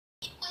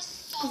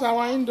This is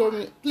our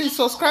indomie. Please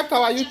subscribe to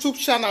our YouTube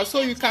channel so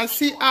you can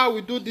see how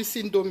we do this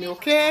indomie,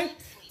 okay?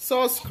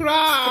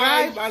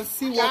 Subscribe and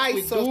see what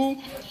we do.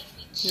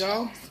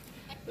 Yeah.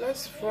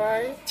 Let's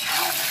fry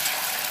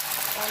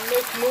and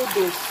make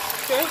noodles,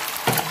 okay?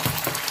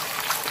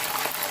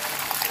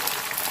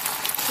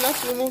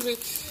 Let's remove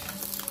it.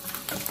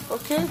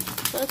 Okay,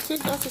 that's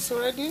it. That is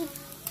ready.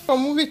 So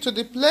move it to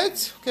the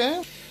plate,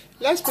 okay?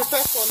 Let's prepare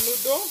for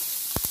noodle.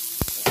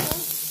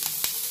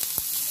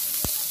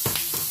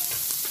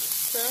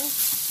 Okay.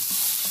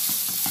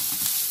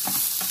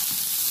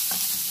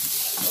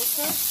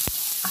 Okay.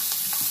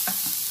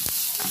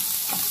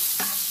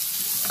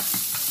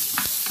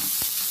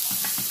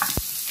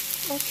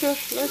 Okay,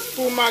 let's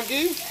put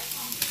Maggi.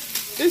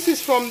 This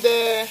is from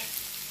the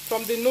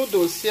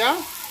noodles, yeah?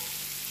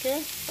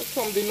 Okay, that's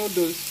from the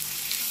noodles.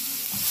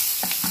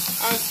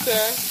 And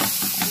stir.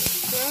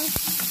 Okay.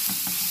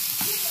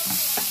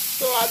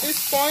 So at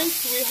this point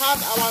we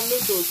had our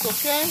noodles,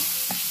 okay?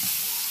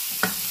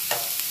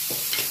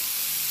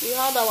 We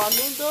had our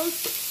noodles.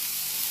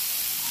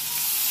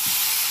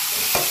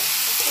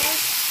 Okay.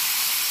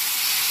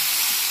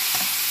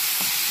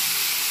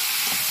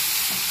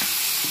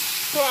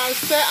 So I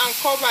stir and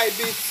cover a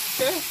bit,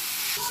 okay?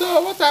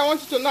 So what I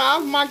want you to know, I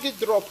have Maggi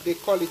drop, they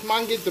call it,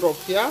 Maggi drop,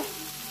 yeah?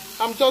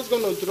 I'm just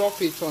going to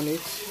drop it on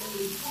it.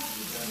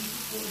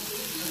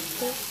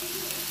 Okay.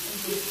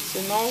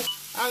 So now,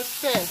 and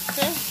stir,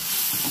 okay?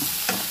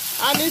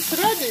 And it's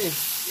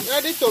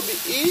ready to be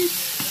eaten.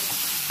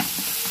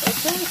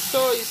 Okay,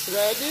 so it's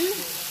ready.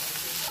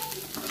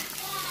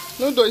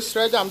 Noodle is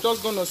ready. I'm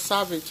just going to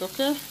serve it,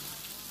 okay?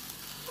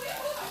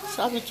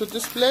 Serve it to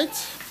this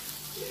plate.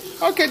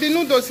 Okay, the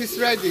noodles is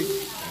ready.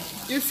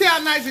 You see how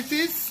nice it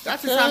is?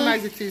 That is how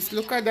nice it is.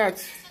 Look at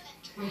that.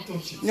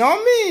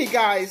 Yummy,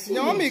 guys.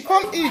 Yummy,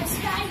 come eat.